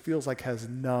it just feels like has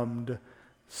numbed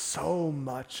so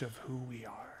much of who we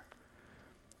are.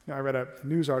 I read a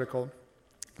news article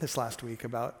this last week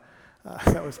about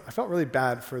I felt really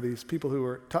bad for these people who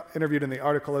were interviewed in the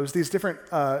article. It was these different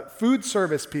food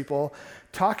service people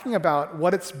talking about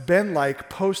what it's been like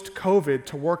post-COVID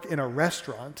to work in a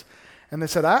restaurant. And they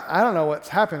said, I don't know what's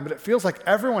happened, but it feels like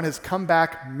everyone has come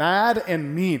back mad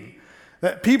and mean.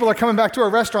 That people are coming back to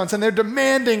our restaurants and they're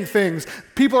demanding things.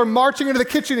 People are marching into the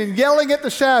kitchen and yelling at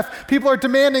the chef. People are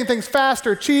demanding things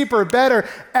faster, cheaper, better.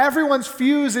 Everyone's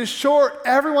fuse is short.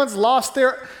 Everyone's lost they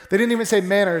didn't even say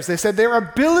manners. They said their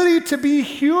ability to be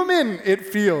human, it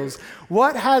feels.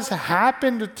 What has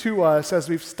happened to us as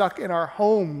we've stuck in our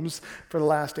homes for the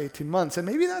last 18 months? And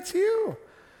maybe that's you.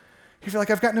 You feel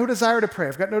like I've got no desire to pray.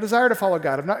 I've got no desire to follow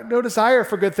God. I've got no desire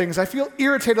for good things. I feel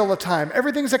irritated all the time.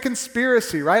 Everything's a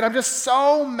conspiracy, right? I'm just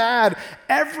so mad.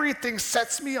 Everything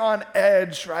sets me on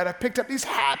edge, right? I picked up these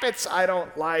habits I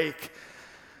don't like.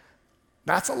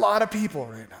 That's a lot of people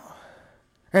right now.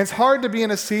 And it's hard to be in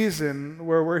a season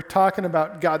where we're talking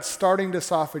about God starting to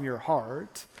soften your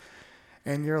heart,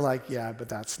 and you're like, yeah, but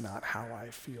that's not how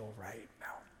I feel right now.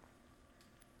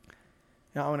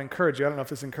 Now, I want to encourage you, I don't know if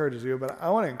this encourages you, but I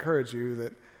want to encourage you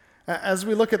that as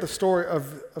we look at the story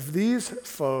of these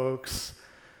folks,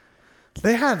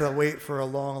 they had to wait for a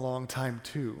long, long time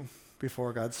too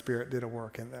before God's Spirit did a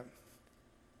work in them.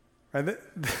 Right?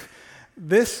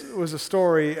 This was a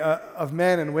story of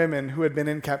men and women who had been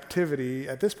in captivity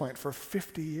at this point for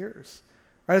 50 years.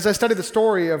 Right? As I studied the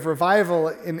story of revival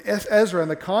in Ezra, in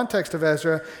the context of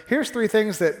Ezra, here's 3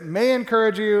 things that may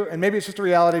encourage you, and maybe it's just a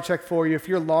reality check for you if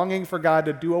you're longing for God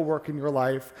to do a work in your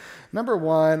life. Number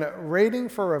 1, waiting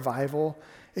for revival,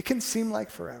 it can seem like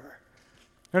forever.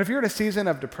 And if you're in a season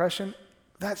of depression,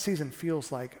 that season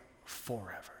feels like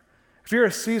forever. If you're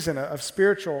in a season of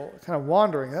spiritual kind of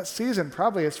wandering, that season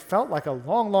probably has felt like a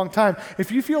long, long time.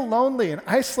 If you feel lonely and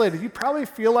isolated, you probably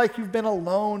feel like you've been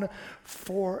alone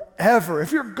forever.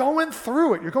 If you're going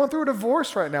through it, you're going through a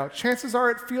divorce right now, chances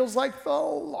are it feels like the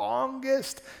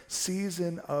longest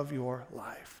season of your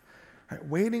life. Right?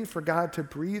 Waiting for God to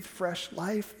breathe fresh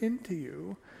life into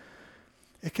you.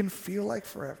 it can feel like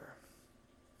forever.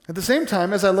 At the same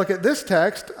time, as I look at this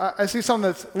text, I see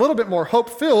something that's a little bit more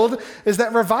hope-filled, is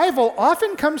that revival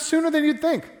often comes sooner than you'd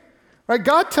think. Right?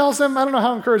 God tells them, I don't know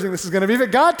how encouraging this is going to be,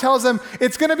 but God tells them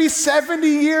it's going to be 70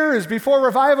 years before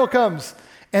revival comes.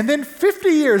 And then 50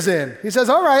 years in, he says,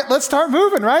 all right, let's start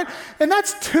moving, right? And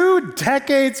that's 2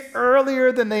 decades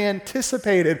earlier than they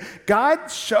anticipated. God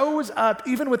shows up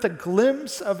even with a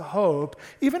glimpse of hope,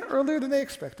 even earlier than they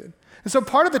expected. And so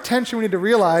part of the tension we need to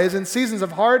realize in seasons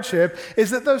of hardship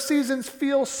is that those seasons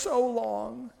feel so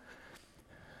long.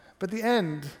 But the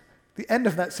end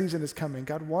of that season is coming.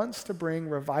 God wants to bring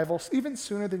revival even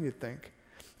sooner than you'd think.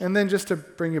 And then just to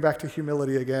bring you back to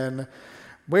humility again,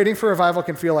 waiting for revival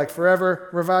can feel like forever.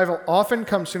 Revival often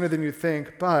comes sooner than you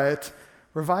think, but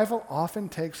revival often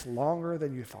takes longer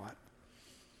than you thought.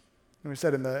 And we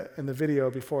said in the video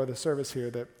before the service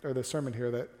here, the sermon here,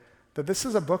 that this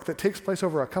is a book that takes place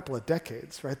over a couple of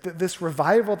decades, right? This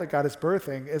revival that God is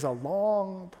birthing is a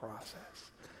long process.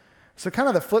 So kind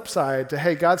of the flip side to,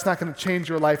 hey, God's not going to change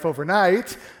your life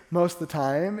overnight most of the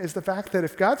time, is the fact that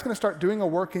if God's going to start doing a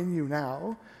work in you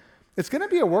now, it's going to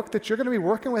be a work that you're going to be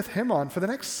working with him on for the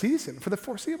next season, for the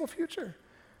foreseeable future.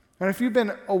 And if you've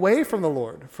been away from the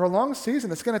Lord for a long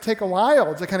season, it's going to take a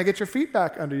while to kind of get your feet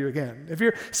back under you again. If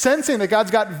you're sensing that God's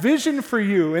got vision for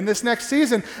you in this next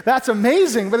season, that's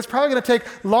amazing, but it's probably going to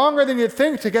take longer than you'd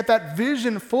think to get that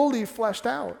vision fully fleshed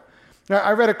out. Now,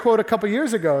 I read a quote a couple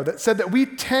years ago that said that we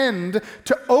tend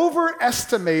to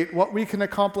overestimate what we can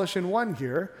accomplish in 1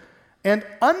 year and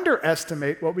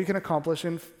underestimate what we can accomplish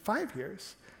in 5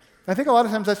 years. I think a lot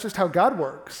of times that's just how God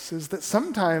works, is that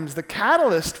sometimes the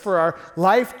catalyst for our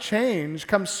life change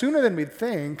comes sooner than we'd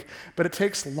think, but it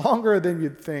takes longer than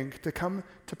you'd think to come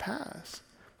to pass.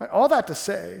 Right? All that to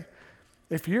say,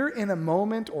 if you're in a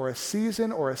moment or a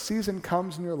season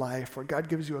comes in your life where God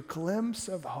gives you a glimpse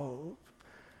of hope,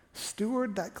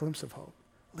 steward that glimpse of hope.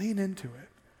 Lean into it.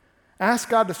 Ask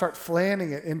God to start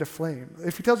fanning it into flame.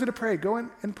 If he tells you to pray, go in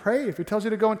and pray. If he tells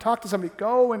you to go and talk to somebody,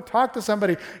 go and talk to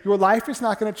somebody. Your life is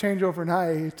not going to change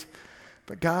overnight,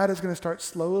 but God is going to start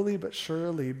slowly but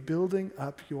surely building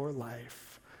up your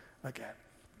life again.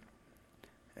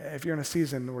 If you're in a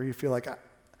season where you feel like,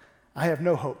 I have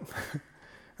no hope,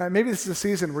 maybe this is a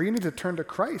season where you need to turn to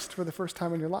Christ for the first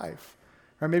time in your life.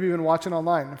 Or maybe you've been watching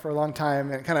online for a long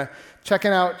time and kind of checking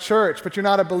out church, but you're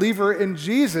not a believer in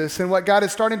Jesus. And what God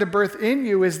is starting to birth in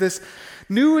you is this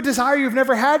new desire you've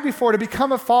never had before to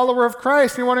become a follower of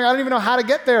Christ. And you're wondering, I don't even know how to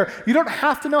get there. You don't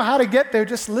have to know how to get there.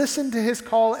 Just listen to his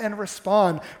call and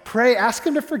respond. Pray. Ask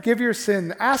him to forgive your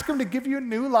sin. Ask him to give you a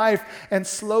new life. And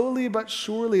slowly but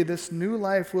surely, this new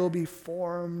life will be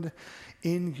formed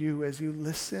in you as you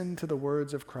listen to the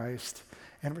words of Christ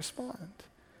and respond.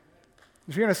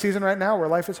 If you're in a season right now where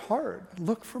life is hard,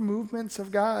 look for movements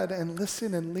of God and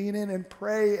listen and lean in and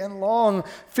pray and long.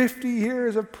 50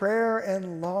 years of prayer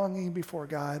and longing before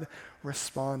God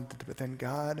responded, but then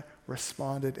God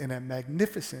responded in a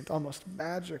magnificent, almost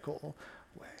magical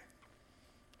way.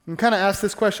 And kind of asked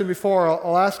this question before,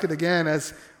 I'll ask it again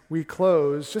as we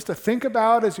close, just to think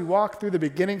about as you walk through the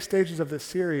beginning stages of this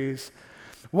series,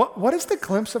 what is the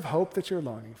glimpse of hope that you're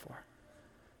longing for?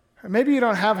 Maybe you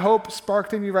don't have hope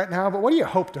sparked in you right now, but what do you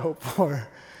hope to hope for?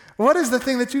 What is the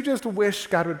thing that you just wish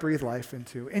God would breathe life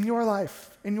into in your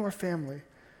life, in your family,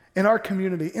 in our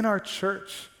community, in our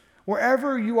church,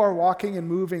 wherever you are walking and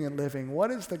moving and living?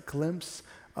 What is the glimpse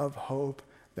of hope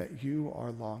that you are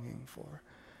longing for?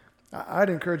 I'd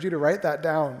encourage you to write that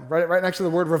down, write it right next to the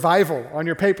word revival on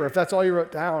your paper, if that's all you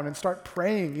wrote down, and start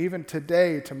praying even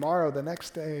today, tomorrow, the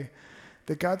next day,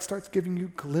 that God starts giving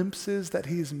you glimpses that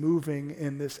he's moving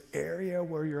in this area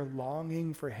where you're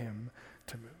longing for him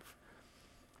to move.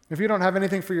 If you don't have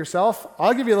anything for yourself,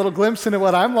 I'll give you a little glimpse into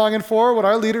what I'm longing for, what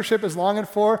our leadership is longing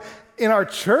for in our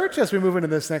church as we move into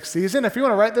this next season. If you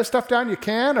want to write this stuff down, you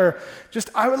can, or just,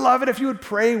 I would love it if you would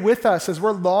pray with us as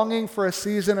we're longing for a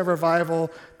season of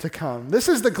revival to come. This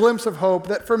is the glimpse of hope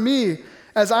that for me,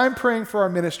 as I'm praying for our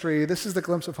ministry, this is the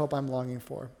glimpse of hope I'm longing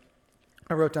for.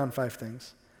 I wrote down 5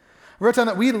 things. I wrote down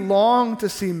that we long to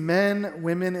see men,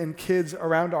 women, and kids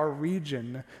around our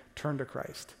region turn to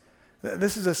Christ.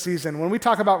 This is a season, when we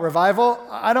talk about revival,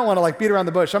 I don't want to beat around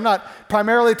the bush. I'm not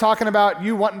primarily talking about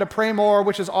you wanting to pray more,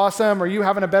 which is awesome, or you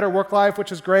having a better work life,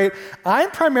 which is great. I'm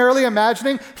primarily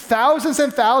imagining thousands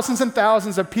and thousands and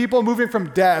thousands of people moving from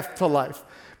death to life.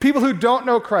 People who don't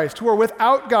know Christ, who are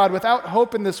without God, without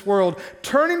hope in this world,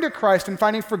 turning to Christ and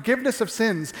finding forgiveness of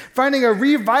sins, finding a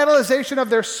revitalization of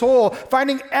their soul,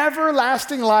 finding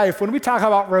everlasting life. When we talk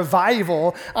about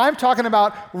revival, I'm talking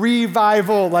about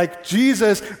revival, like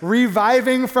Jesus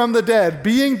reviving from the dead,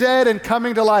 being dead and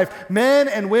coming to life. Men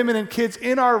and women and kids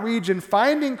in our region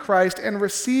finding Christ and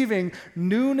receiving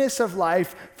newness of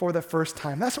life for the first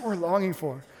time. That's what we're longing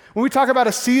for. When we talk about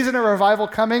a season of revival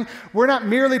coming, we're not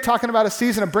merely talking about a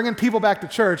season of bringing people back to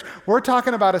church. We're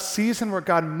talking about a season where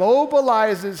God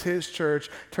mobilizes his church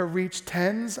to reach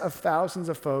tens of thousands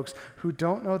of folks who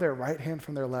don't know their right hand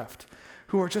from their left,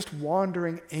 who are just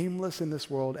wandering aimless in this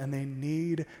world, and they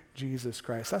need Jesus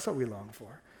Christ. That's what we long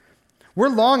for. We're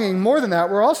longing, more than that,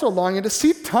 we're also longing to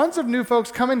see tons of new folks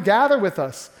come and gather with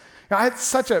us. Now, I had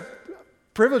such a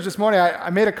privilege this morning. I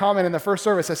made a comment in the first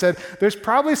service. I said, there's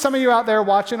probably some of you out there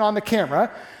watching on the camera,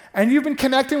 and you've been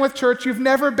connecting with church you've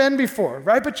never been before,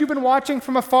 right? But you've been watching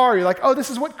from afar. You're like, oh, this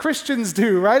is what Christians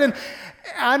do, right? And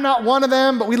I'm not one of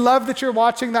them, but we love that you're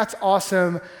watching. That's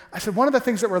awesome. I said, one of the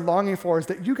things that we're longing for is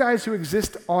that you guys who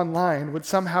exist online would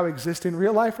somehow exist in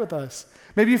real life with us.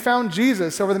 Maybe you found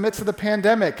Jesus over the midst of the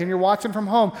pandemic and you're watching from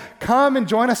home. Come and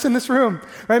join us in this room,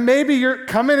 right? Maybe you're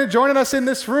coming and joining us in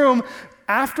this room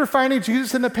after finding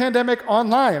Jesus in the pandemic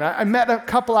online. I met a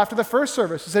couple after the first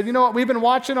service who said, you know what, we've been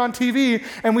watching on TV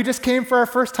and we just came for our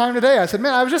first time today. I said,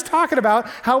 man, I was just talking about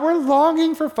how we're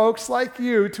longing for folks like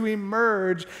you to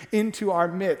emerge into our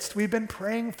midst. We've been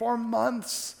praying for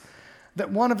months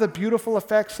that one of the beautiful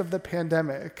effects of the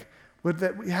pandemic was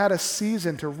that we had a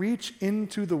season to reach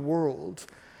into the world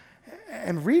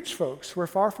and reach folks who are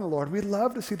far from the Lord. We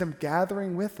love to see them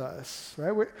gathering with us,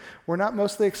 right? We're not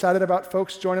mostly excited about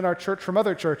folks joining our church from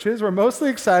other churches. We're mostly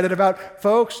excited about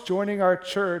folks joining our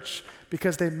church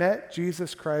because they met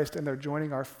Jesus Christ and they're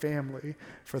joining our family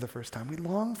for the first time. We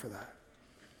long for that.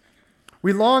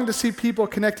 We long to see people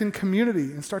connect in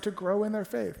community and start to grow in their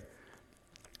faith.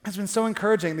 It's been so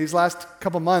encouraging these last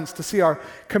couple months to see our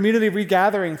community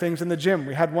regathering things in the gym.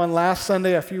 We had one last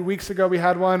Sunday. A few weeks ago we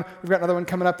had one. We've got another one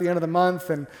coming up at the end of the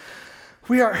month. And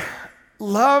we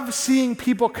love seeing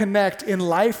people connect in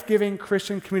life-giving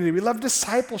Christian community. We love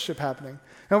discipleship happening.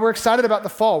 And we're excited about the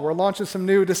fall. We're launching some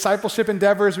new discipleship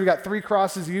endeavors. We got 3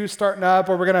 Crosses U starting up,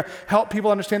 where we're going to help people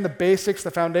understand the basics,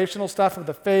 the foundational stuff of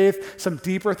the faith, some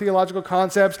deeper theological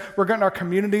concepts. We're getting our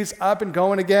communities up and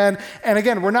going again. And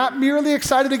again, we're not merely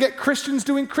excited to get Christians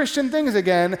doing Christian things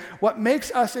again. What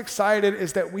makes us excited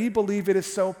is that we believe it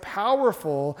is so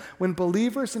powerful when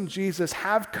believers in Jesus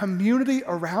have community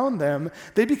around them,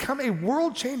 they become a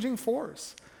world-changing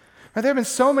force. Right, there have been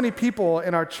so many people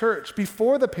in our church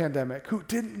before the pandemic who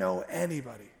didn't know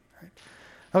anybody. Right?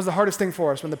 That was the hardest thing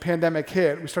for us when the pandemic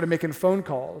hit. We started making phone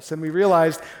calls, and we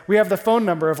realized we have the phone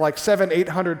number of like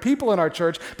 700-800 people in our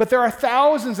church, but there are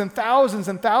thousands and thousands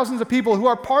and thousands of people who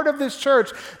are part of this church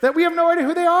that we have no idea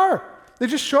who they are. They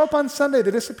just show up on Sunday,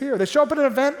 they disappear. They show up at an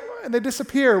event, and they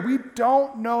disappear. We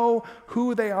don't know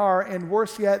who they are, and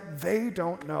worse yet, they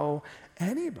don't know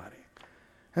anybody.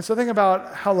 And so think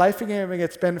about how life-giving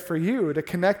it's been for you to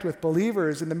connect with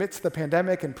believers in the midst of the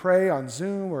pandemic and pray on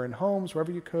Zoom or in homes,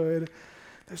 wherever you could.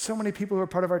 There's so many people who are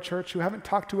part of our church who haven't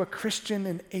talked to a Christian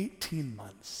in 18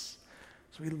 months.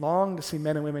 So we long to see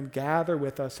men and women gather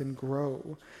with us and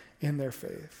grow in their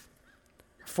faith.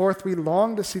 Fourth, we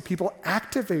long to see people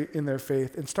activate in their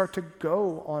faith and start to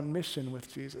go on mission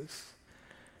with Jesus.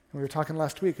 We were talking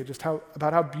last week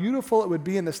about how beautiful it would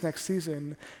be in this next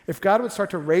season if God would start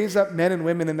to raise up men and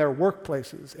women in their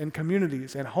workplaces, in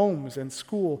communities, in homes, in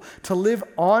school, to live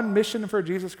on mission for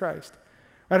Jesus Christ.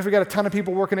 Right? If we got a ton of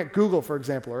people working at Google, for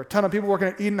example, or a ton of people working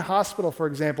at Eden Hospital, for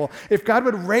example, if God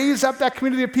would raise up that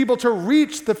community of people to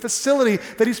reach the facility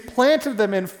that he's planted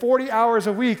them in 40 hours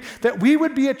a week, that we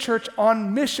would be a church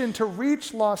on mission to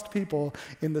reach lost people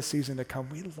in the season to come.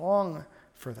 We long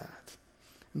for that.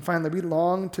 And finally, we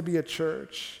long to be a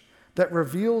church that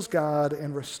reveals God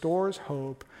and restores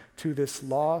hope to this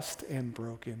lost and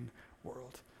broken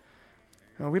world.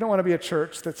 You know, we don't want to be a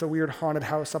church that's a weird haunted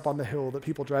house up on the hill that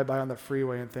people drive by on the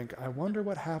freeway and think, I wonder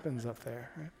what happens up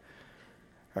there.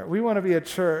 Right? We want to be a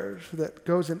church that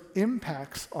goes and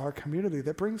impacts our community,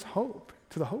 that brings hope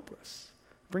to the hopeless,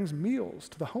 brings meals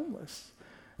to the homeless,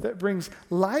 that brings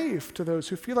life to those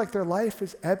who feel like their life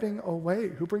is ebbing away,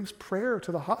 who brings prayer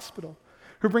to the hospital,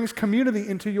 who brings community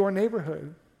into your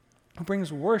neighborhood, who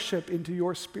brings worship into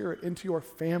your spirit, into your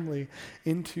family,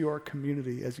 into your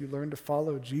community as you learn to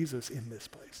follow Jesus in this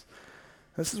place.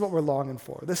 This is what we're longing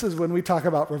for. This is when we talk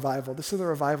about revival. This is the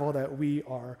revival that we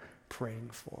are praying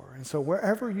for. And so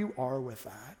wherever you are with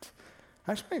that,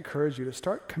 I just want to encourage you to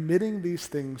start committing these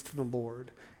things to the Lord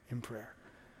in prayer.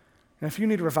 And if you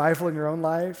need revival in your own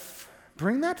life,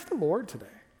 bring that to the Lord today.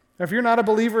 If you're not a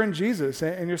believer in Jesus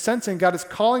and you're sensing God is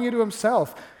calling you to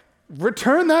himself,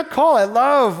 return that call. I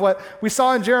love what we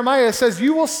saw in Jeremiah. It says,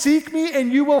 you will seek me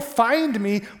and you will find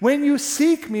me when you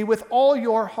seek me with all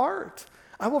your heart.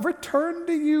 I will return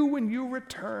to you when you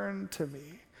return to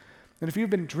me. And if you've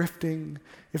been drifting,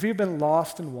 if you've been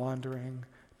lost and wandering,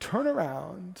 turn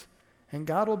around and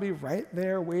God will be right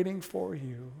there waiting for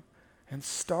you, and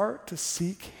start to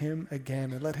seek him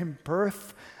again and let him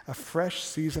birth a fresh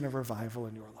season of revival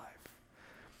in your life.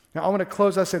 Now, I want to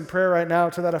close us in prayer right now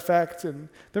to that effect, and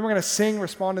then we're going to sing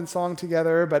respondent song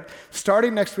together. But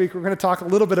starting next week, we're going to talk a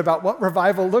little bit about what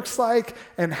revival looks like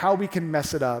and how we can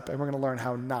mess it up, and we're going to learn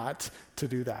how not to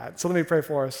do that. So let me pray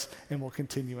for us, and we'll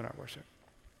continue in our worship.